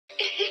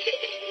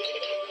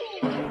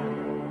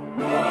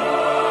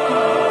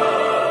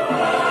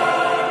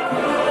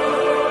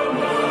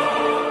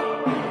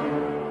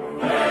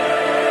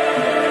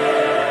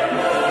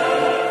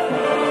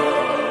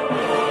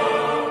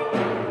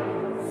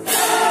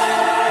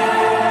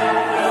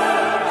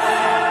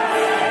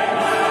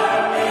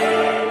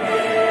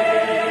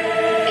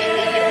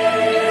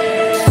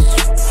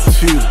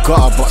Too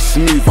gutter but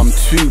smooth, I'm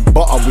too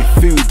butter with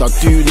food. I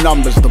do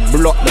numbers, the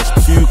block there's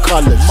 2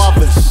 colours.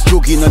 Mothers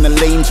jogging on the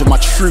lanes with my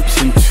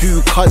troops and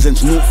 2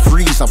 cousins.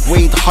 0-3s, I've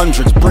weighed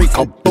hundreds, break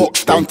a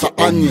box down to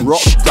onions.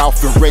 Rock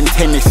Ralph and rent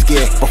tennis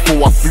gear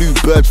before I flew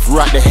birds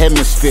throughout the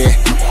hemisphere.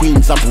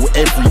 McQueen's I bought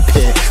every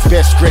pair.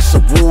 Best dress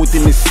award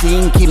in the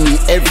scene, give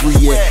me every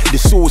year. The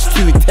sauce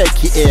too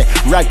techie air,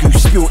 ragu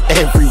spilled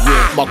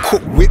everywhere. My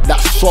cook whip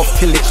that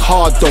soft till it's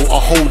hard though. I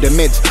hold the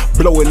meds,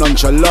 blowing on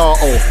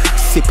gelato,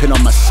 sipping on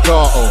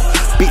Moscato.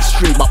 Bit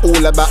string but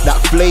all about that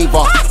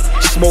flavour.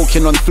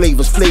 Smoking on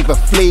flavours, flavor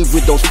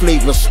with those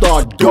flavors.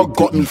 Star Dog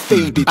got me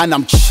faded, and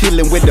I'm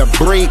chilling with the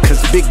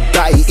breakers. Big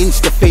batty,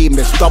 insta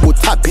famous, double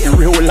tap it in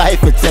real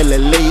life and tell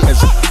it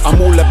laters.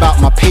 I'm all about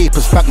my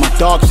papers, back my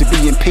dogs to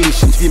be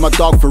impatient. Be my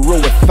dog for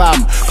real with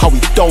fam, cause we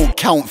don't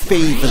count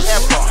favours.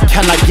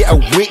 Can I get a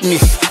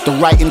witness? The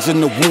writings on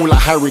the wall like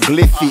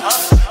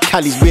hieroglyphics.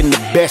 Calley's been the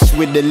best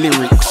with the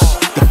lyrics.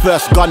 The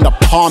first gun I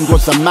palmed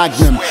was a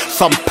magnum,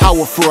 some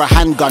power for a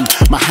handgun.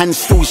 My hand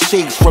still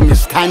shakes from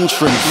his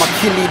tantrums. My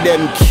killie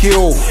them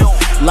kill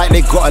like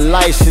they got a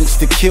license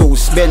to kill.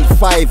 Spend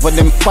 5 on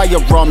them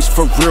firearms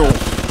for real.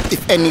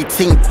 If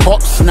anything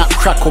pops, snap,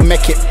 crack or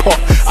make it pop.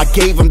 I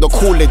gave them the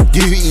Call of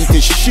Duty to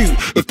shoot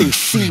if they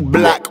see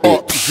black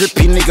ops.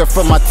 Drippy nigga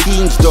from my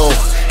teens though,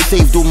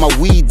 saved all my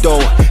weed though.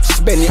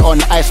 Spend it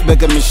on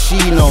iceberg and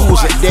machino.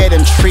 Who's it there,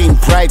 them train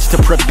brides to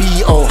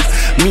Prebio.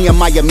 Me and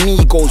my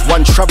amigos,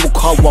 1 travel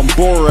car, 1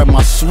 Bora and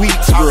my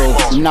sweets bro.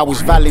 Now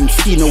it's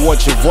Valentino or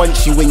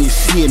Givenchy when you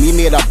see him. He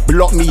made her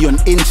block me on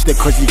Insta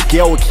cause his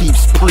girl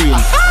keeps preying.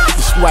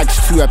 The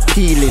swag's too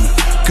appealing.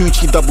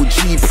 Gucci double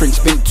G print,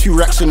 spent 2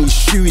 racks on his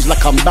shoes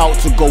like I'm about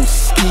to go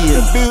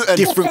skiing.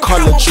 Different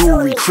colour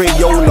jewelry,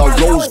 Crayola,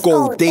 rose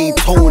gold,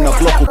 Daytona.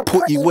 Glock will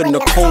put you in the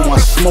coma.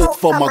 Smoke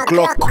for my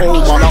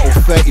glaucoma. Out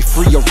of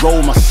 33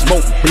 aroma,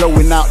 smoke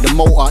blowing out the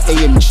motor.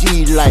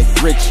 AMG like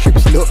red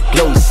strips, look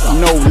closer.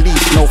 No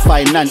lease, no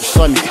finance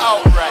on it.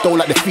 Don't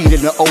like the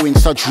feeling of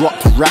Owens, I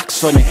dropped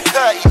racks on it.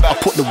 I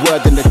put the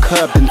word in the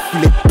curb and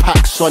flip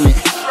packs on it.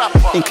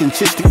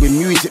 Inconsistent with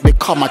music,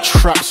 become a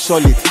trap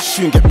solid.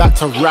 Soon get back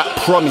to rap,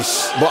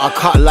 promise. But I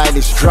can't lie,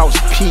 this drought's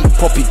peak.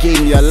 Poppy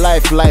gave me a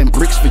lifeline,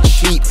 bricks for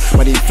cheap,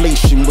 but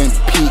inflation went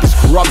peak.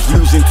 Scrubs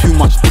losing too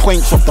much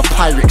points off the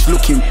Pyrex,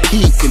 looking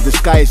peak. In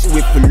disguise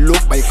with a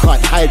look, but you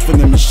can't hide from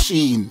the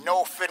machine.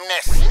 No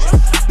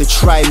finesse. They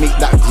try and make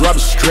that grub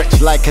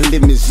stretch like a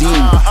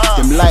limousine.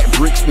 Them light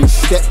bricks been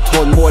stepped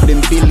on more than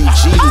Billie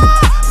Jean.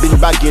 Been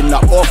bagging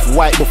that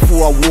off-white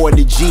before I wore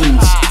the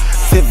jeans.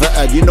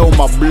 Tiverton, you know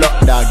my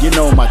block dog, you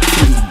know my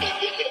team.